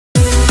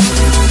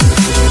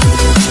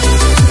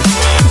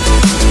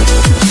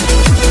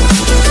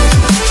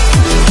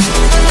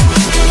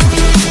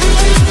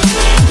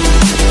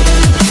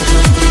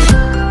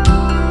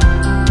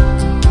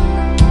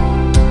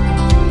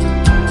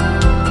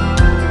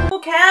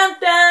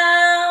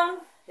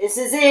This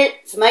is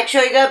it. So make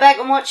sure you go back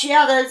and watch the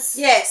others.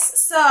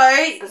 Yes, so...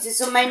 Because this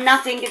will mean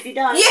nothing if you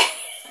don't. Yeah.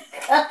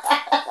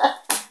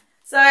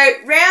 So,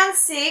 round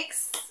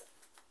 6.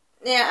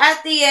 Now,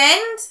 at the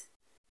end,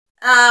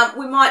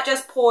 we might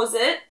just pause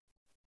it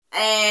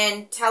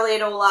and tally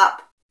it all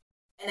up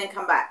and then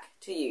come back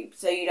to you.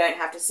 So you don't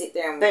have to sit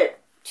there and... But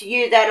to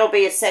you, that'll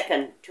be a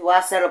second. To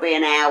us, that'll be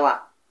an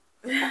hour.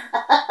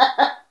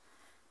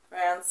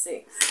 Round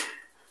 6.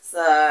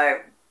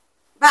 So,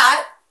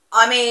 but,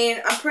 I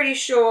mean, I'm pretty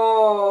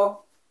sure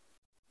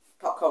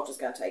Popcultcha's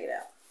going to take it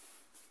out.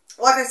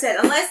 Like I said,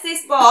 unless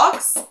this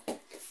box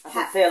I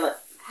can feel it.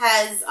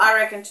 has, I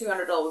reckon,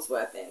 $200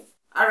 worth in.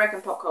 I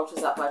reckon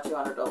Popcultcha's up by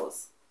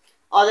 $200.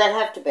 Oh, that'd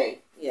have to be.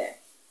 Yeah.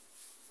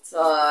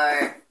 So,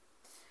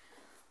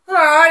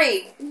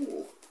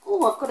 alrighty.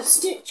 Oh, I've got a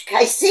stitch,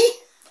 Casey.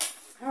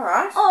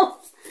 Alright. Oh,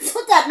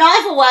 put that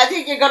knife away. I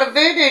think you got a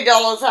voodoo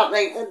doll or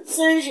something. As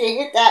soon as you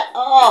hit that,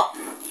 oh.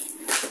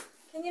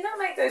 Can you not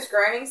make those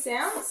groaning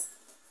sounds?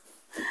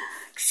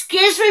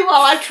 Excuse me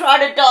while I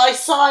try to die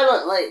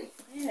silently.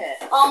 Yeah.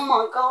 Oh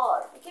my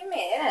God. Give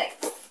me a headache.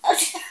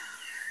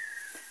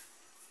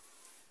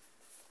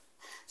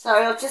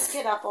 Sorry, I'll just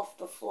get up off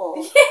the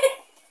floor.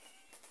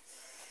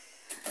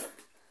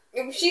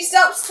 If she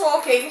stops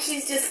talking,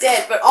 she's just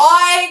dead. But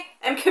I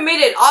am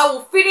committed. I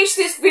will finish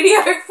this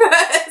video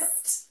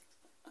first.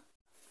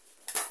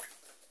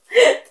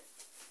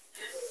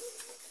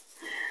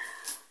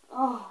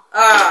 Oh.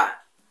 Alright.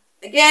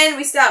 Again,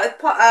 we start with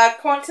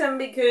Quantum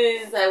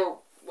because they were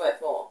worth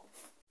more.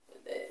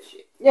 Their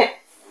shit. Yeah.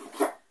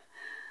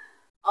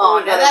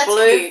 Oh, now that's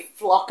blue cute.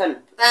 flocking.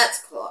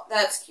 That's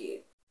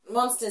cute.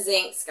 Monsters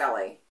Inc.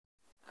 Scully.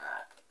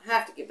 Alright. I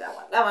have to give that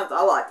one.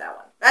 I like that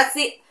one. That's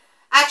it.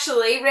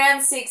 Actually,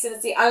 round 6, and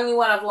it's the only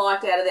one I've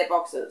liked out of their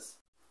boxes.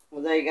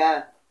 Well, there you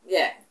go.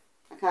 Yeah.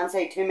 I can't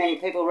see too many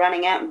people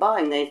running out and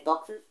buying these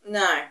boxes.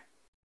 No.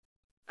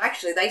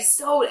 Actually, they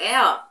sold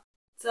out.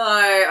 So,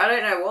 I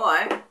don't know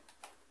why.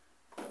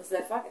 Because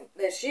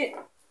they're shit.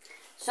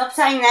 Stop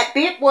saying that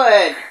bit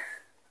word.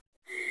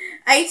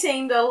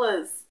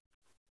 $18.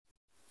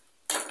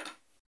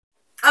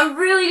 I'm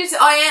really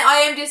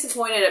I am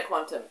disappointed at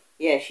Quantum.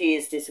 Yeah, she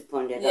is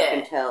disappointed. Yeah. I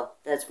can tell.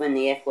 That's when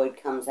the F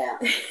word comes out.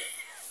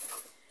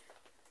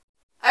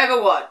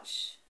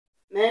 Overwatch.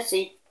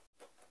 Mercy.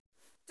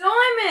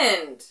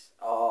 Diamond.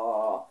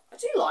 Oh, I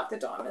do like the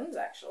diamonds,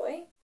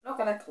 actually. Not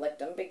going to collect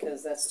them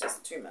because that's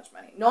just too much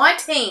money.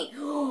 19.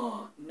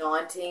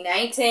 19,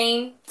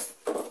 18.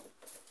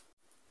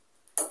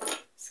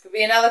 This could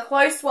be another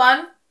close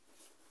one.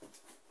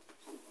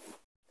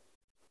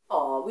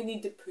 Oh, we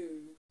need to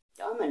poo.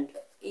 Diamond.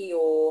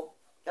 Eeyore.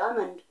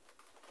 Diamond.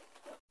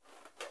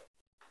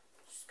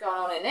 What's going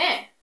on in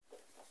there?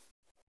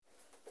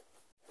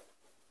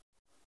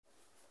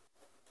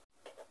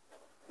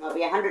 Might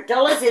be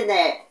 $100 in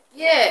there.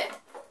 Yeah.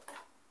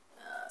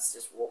 It's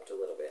just warped a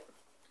little bit.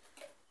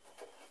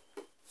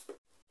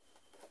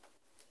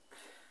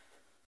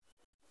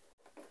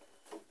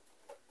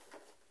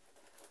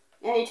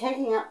 Now you're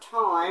taking up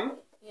time.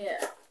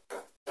 Yeah.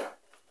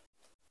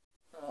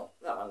 Oh,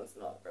 that one's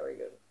not very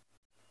good.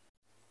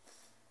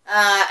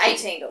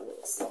 $18.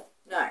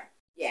 No.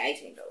 Yeah,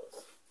 $18.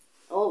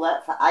 All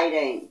that for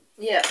 18.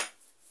 Yep.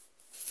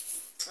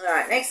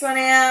 Alright, next one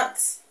out.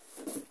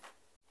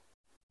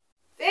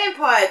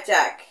 Vampire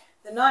Jack.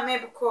 The Nightmare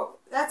Before...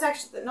 That's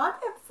actually... The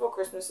Nightmare Before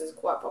Christmas is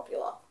quite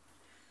popular.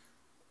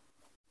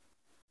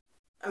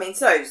 I mean,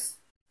 so's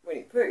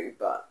Winnie Pooh,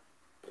 but...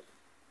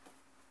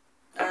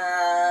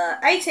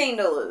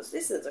 $18.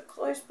 This is a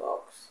close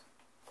box.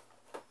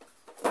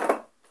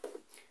 Got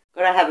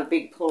to have a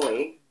big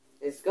pulley.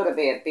 There's got to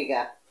be a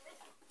bigger...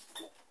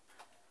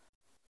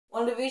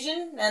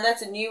 WandaVision. Now,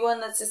 that's a new one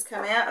that's just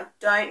come out. I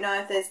don't know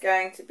if there's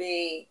going to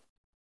be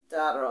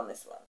data on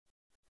this one.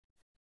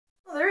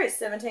 Oh, there is.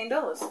 $17.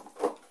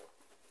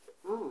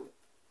 Oh.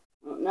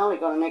 Well, now we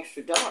got an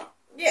extra $1.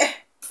 Yeah,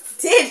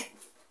 did.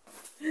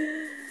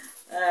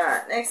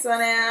 Alright, next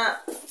one out.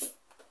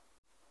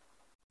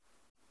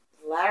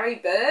 Larry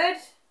Bird,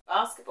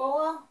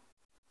 basketballer.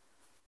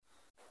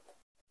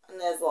 And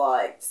there's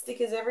like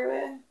stickers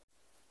everywhere.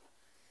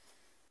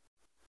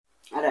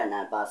 I don't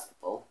know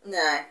basketball.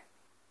 No.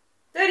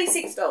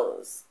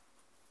 $36.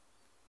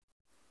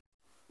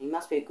 He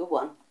must be a good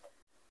one.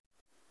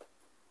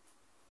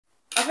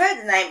 I've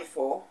heard the name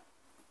before.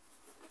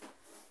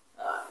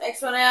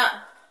 Next one out.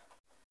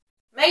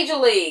 Major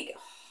League. Oh,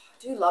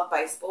 I do love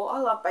baseball. I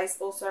love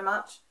baseball so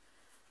much.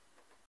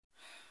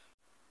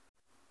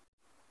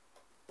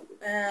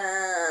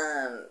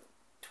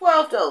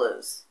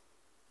 $12.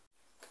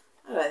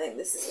 I don't think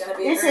this is going to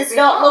be. This is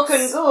not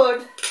looking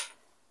good.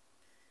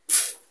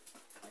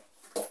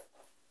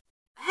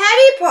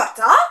 Harry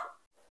Potter.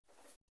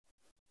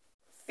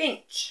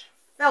 Felch.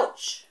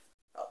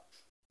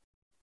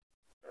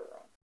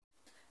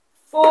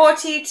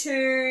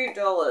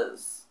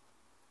 $42.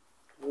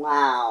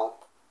 Wow.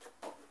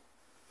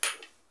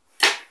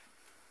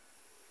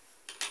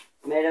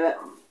 Wait a minute.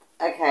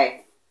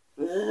 Okay.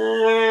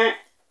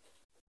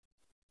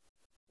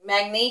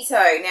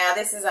 Magneto. Now,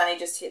 this has only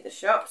just hit the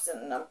shops,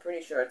 and I'm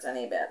pretty sure it's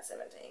only about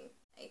 $17,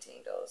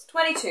 $18.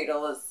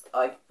 $22.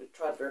 I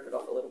tried to rip it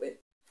off a little bit.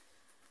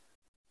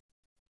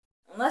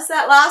 Unless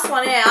that last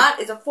one out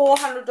is a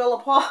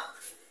 $400 pop.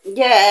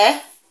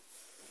 Yeah.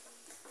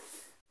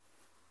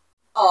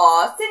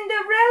 Oh,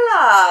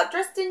 Cinderella,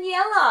 dressed in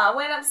yellow,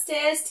 went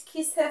upstairs to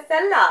kiss her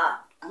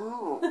fella.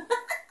 Oh.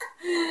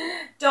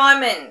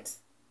 Diamond.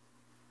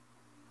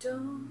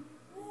 Diamonds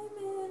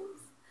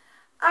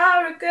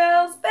are a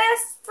girl's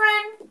best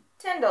friend.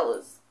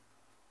 $10.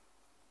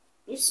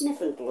 You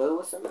sniffing glue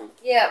or something?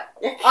 Yeah.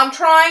 I'm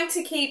trying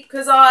to keep,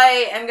 because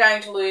I am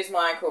going to lose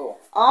my cool.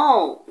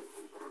 Oh.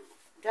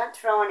 Don't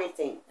throw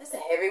anything. That's a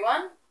heavy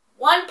one.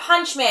 One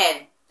Punch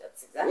Man.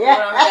 That's exactly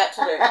what I'm about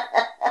to do.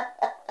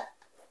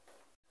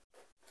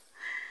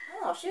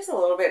 Oh, she's a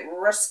little bit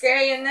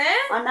risque in there.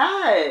 I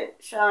know.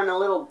 Showing a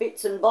little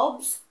bits and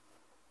bobs.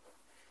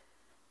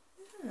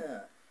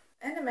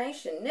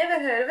 Animation. Never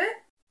heard of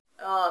it.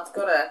 Oh, it's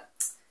got a...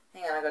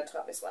 Hang on, I've got to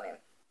type this one in.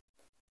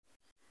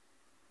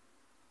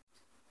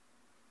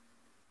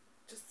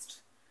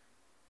 Just...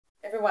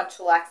 Everyone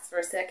chillax for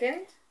a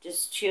second.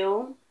 Just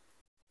chill.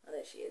 Oh,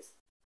 there she is.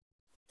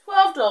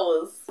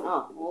 $12.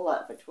 Oh, all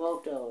that for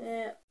 $12.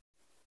 Yeah.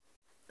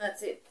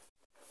 That's it.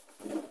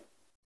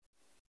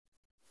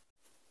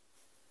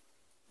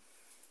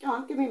 Go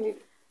on, give me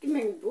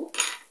the book.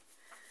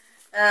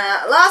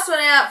 Last one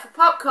out for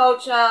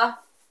Popcultcha.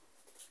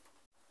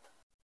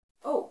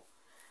 Oh.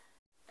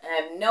 I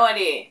have no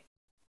idea.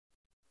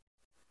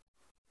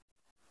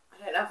 I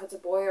don't know if it's a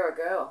boy or a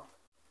girl.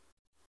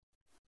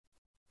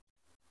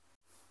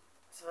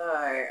 So,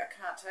 I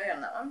can't tell you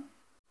on that one.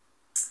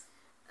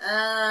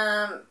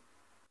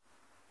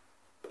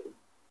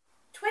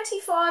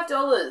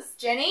 $25,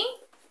 Jenny.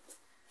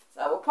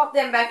 So we'll pop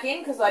them back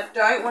in because I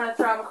don't want to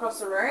throw them across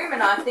the room,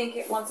 and I think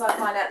once I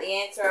find out the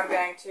answer, I'm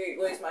going to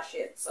lose my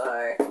shit.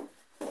 So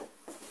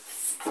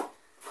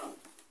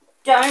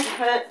don't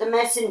hurt the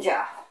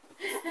messenger.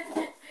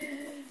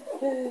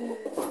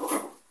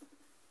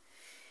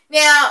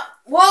 Now,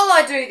 while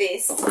I do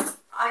this,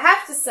 I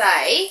have to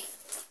say,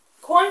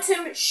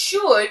 Quantum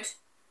should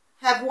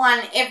have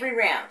won every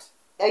round.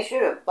 They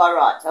should have, by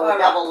right. So we'll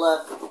double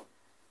the...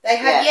 They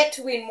have yet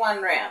to win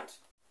one round.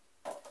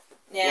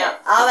 Now,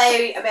 are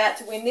they about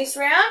to win this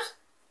round?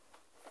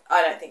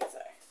 I don't think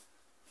so.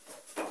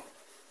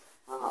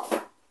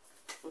 Oh.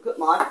 Look at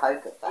my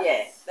poker face.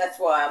 Yeah, that's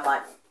why I'm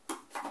like,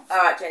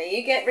 alright, Jenny,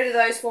 you get rid of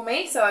those for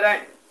me so I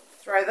don't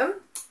throw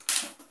them.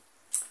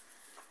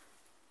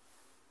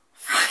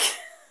 Fuck.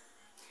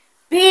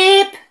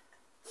 Beep!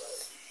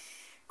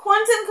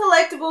 Quantum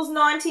Collectibles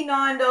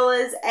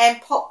 $99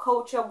 and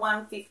Popcultcha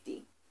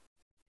 $150.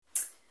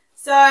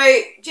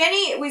 So,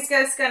 Jenny was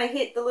just going to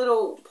hit the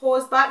little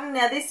pause button.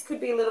 Now, this could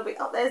be a little bit...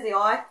 Oh, there's the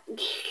eye.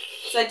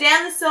 So,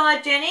 down the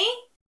side, Jenny,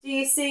 do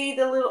you see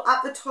the little...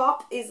 Up the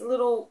top is a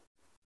little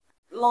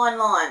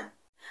line.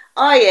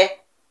 Oh, yeah.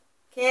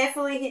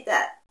 Carefully hit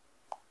that.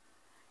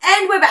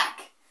 And we're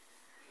back.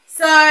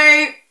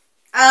 So,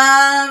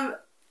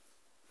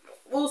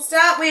 we'll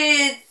start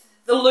with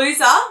the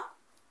loser,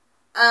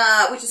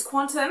 which is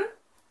Quantum.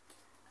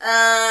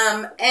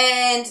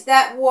 And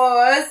that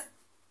was...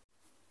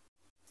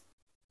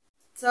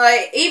 So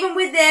even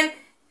with them,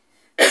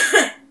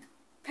 I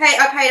paid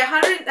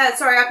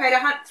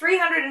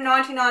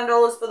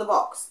 $399 for the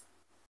box.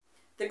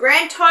 The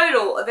grand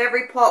total of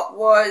every pop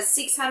was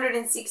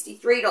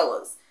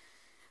 $663.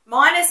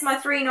 Minus my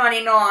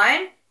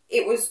 $399,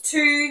 it was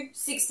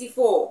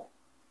 $264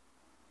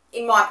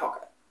 in my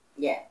pocket.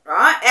 Yeah.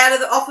 Right?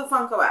 Off the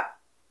Funko app.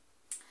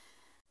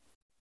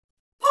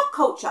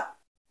 Popcultcha.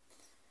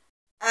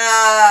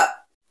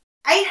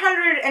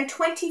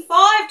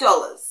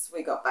 $825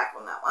 we got back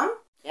on that one.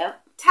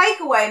 Yep. Take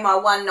away my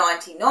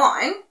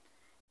 $199,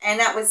 and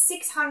that was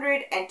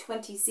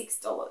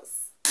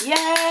 $626.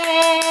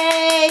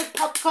 Yay!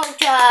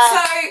 Popcultcha!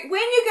 So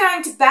when you're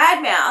going to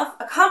badmouth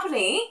a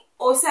company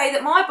or say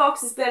that my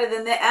box is better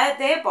than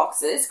their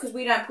boxes because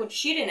we don't put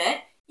shit in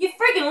it, you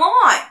friggin'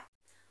 lie.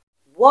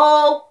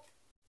 Whoa!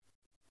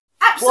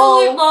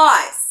 Absolute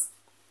lies.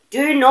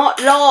 Do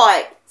not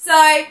lie.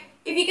 So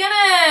if you're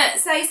gonna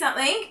say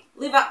something,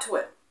 live up to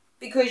it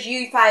because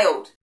you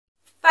failed.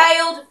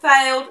 Failed.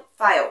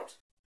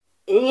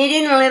 And you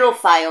didn't a little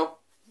fail.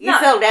 You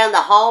fell down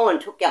the hole and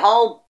took your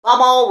whole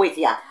bumhole with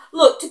you.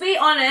 Look, to be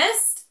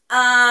honest,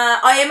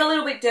 I am a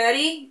little bit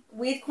dirty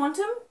with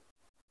Quantum.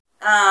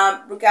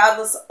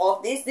 Regardless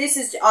of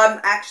this. I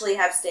actually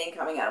have steam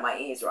coming out of my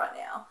ears right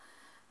now.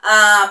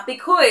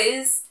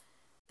 Because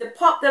the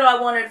pop that I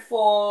wanted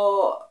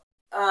for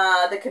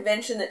the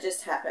convention that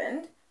just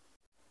happened,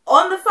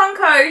 on the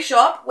Funko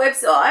shop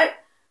website,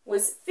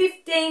 was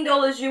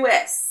 $15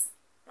 US.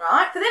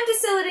 Right? For them to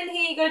sell it in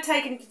here, you've got to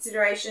take into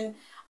consideration,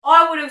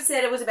 I would have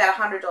said it was about a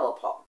 $100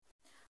 pop.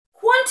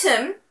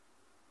 Quantum,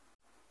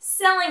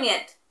 selling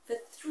it for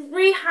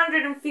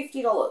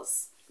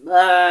 $350. You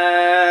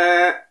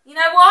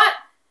know what?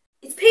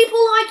 It's people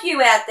like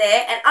you out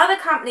there and other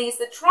companies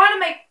that try to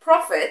make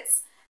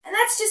profits, and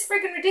that's just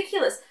freaking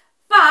ridiculous.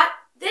 But,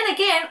 then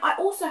again,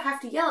 also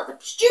have to yell at the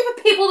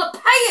stupid people that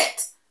pay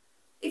it.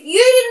 If you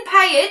didn't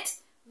pay it,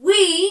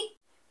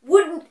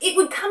 it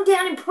would come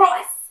down in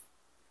price.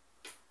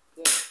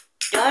 Yeah.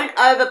 Don't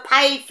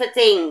overpay for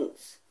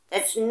things.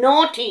 That's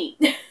naughty.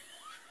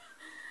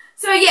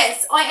 So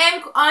yes, I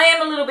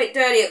am a little bit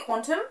dirty at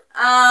Quantum.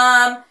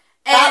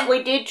 But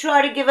we did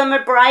try to give them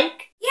a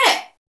break.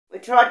 Yeah. We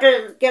tried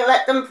to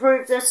let them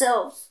prove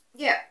themselves.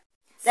 Yeah.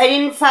 They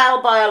didn't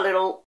fail by a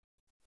little.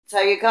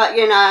 So you got,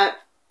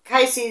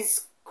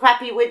 Cassie's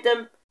crappy with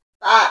them,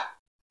 but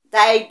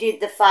they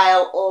did the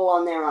fail all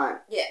on their own.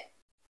 Yeah.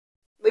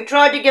 We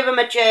tried to give them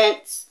a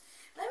chance.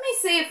 Let me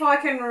see if I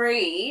can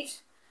read.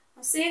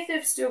 I'll see if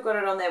they've still got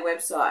it on their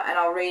website, and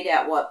I'll read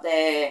out what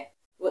they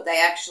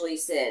actually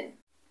said.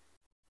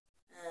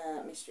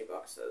 Mystery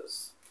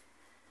boxes.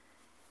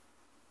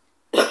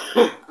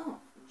 Oh,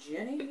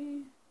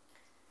 Jenny.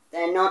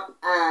 They're not,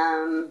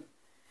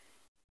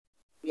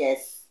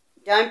 yes.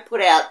 Don't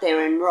put out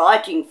there in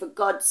writing, for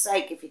God's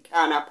sake, if you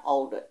can't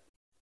uphold it.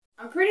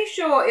 I'm pretty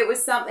sure it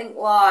was something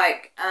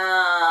like,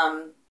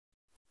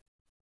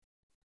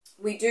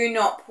 we do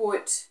not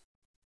put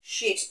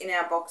shit in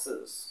our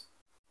boxes.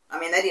 I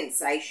mean, they didn't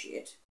say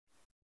shit.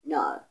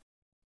 No.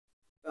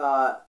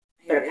 But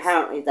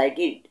apparently they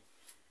did.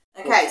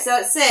 Okay, so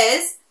it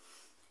says,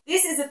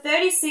 this is a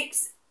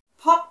 36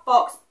 pop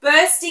box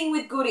bursting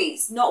with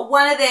goodies. Not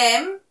one of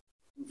them.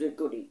 The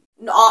goodie.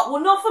 No, well,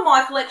 not for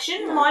my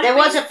collection. No, there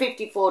was a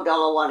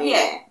 $54 one in there.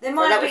 Yeah, there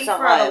might be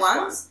for other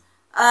ones.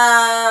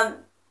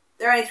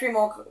 There are only 3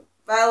 more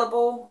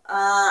available.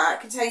 It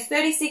contains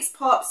 36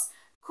 pops.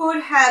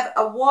 Could have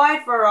a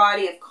wide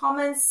variety of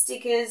commons,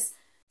 stickers,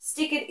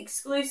 stickered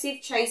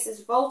exclusive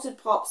chases, vaulted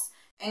pops,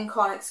 and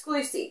con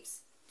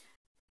exclusives.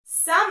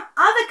 Some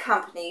other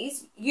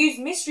companies use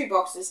mystery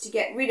boxes to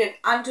get rid of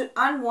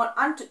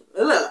unwanted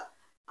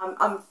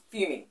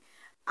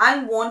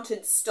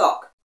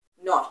stock.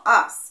 Not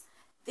us.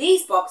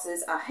 These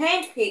boxes are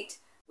handpicked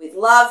with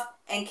love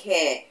and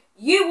care.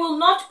 You will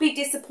not be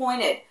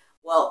disappointed.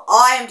 Well,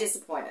 I am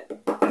disappointed.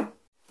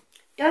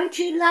 Don't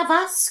you love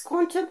us,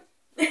 Quantum?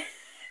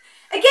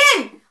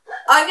 Again,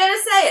 I'm going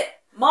to say it.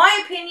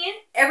 My opinion,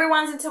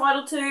 everyone's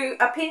entitled to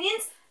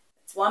opinions.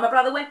 That's why my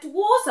brother went to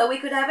war, so we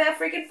could have our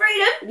freaking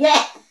freedom.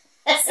 Yeah.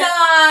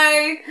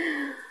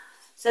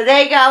 So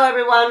there you go,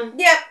 everyone.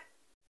 Yep.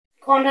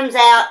 Quantum's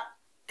out.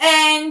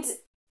 And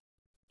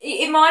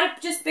it might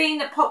have just been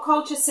that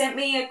Popcultcha sent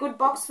me a good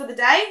box for the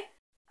day.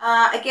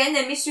 Again,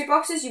 they're mystery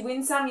boxes. You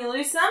win some, you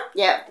lose some.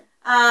 Yep.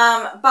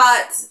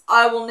 But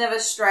I will never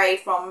stray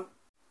from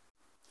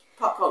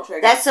Popcultcha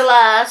again. That's the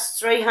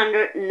last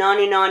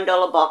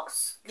 $399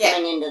 box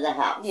coming into the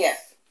house. Yeah.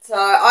 So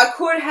I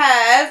could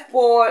have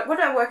bought, what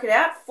did I work it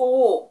out?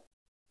 4.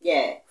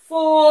 Yeah.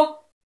 4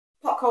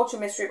 Popcultcha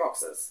mystery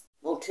boxes.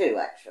 Well, 2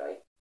 actually.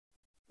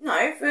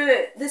 No,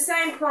 for the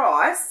same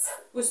price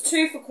was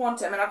 2 for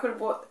Quantum, and I could have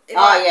bought.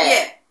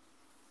 Yeah.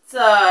 So,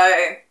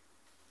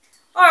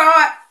 all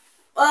right.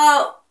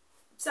 Well,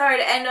 sorry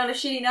to end on a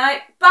shitty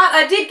note, but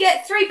I did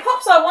get 3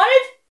 pops I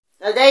wanted.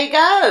 So there you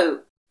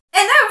go.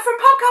 And they were from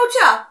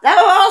Popcultcha. They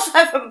were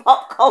also from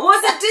Popcultcha.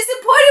 Wasn't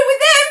disappointed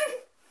with them.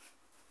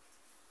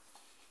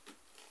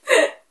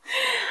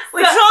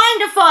 We're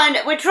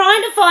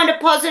trying to find a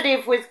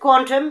positive with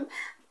Quantum.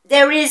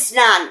 There is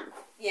none.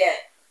 Yeah.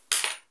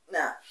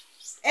 No.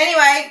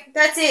 Anyway,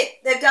 that's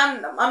it. They've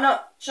done them. I'm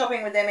not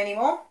shopping with them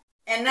anymore.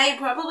 And they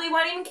probably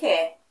won't even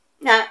care.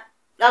 No.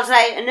 They'll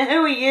say, and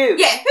who are you?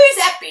 Yeah, who's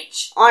that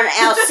bitch? On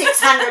our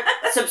 600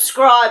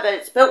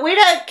 subscribers. But we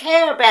don't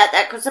care about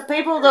that because the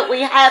people that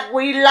we have,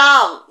 we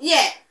love.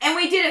 Yeah, and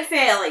we did it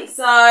fairly.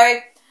 So,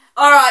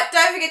 alright,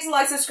 don't forget to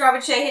like, subscribe,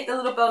 and share. Hit the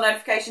little bell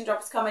notification. Drop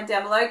us a comment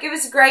down below. Give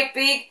us a great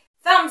big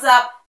thumbs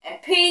up.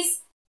 And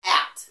peace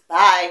out.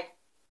 Bye.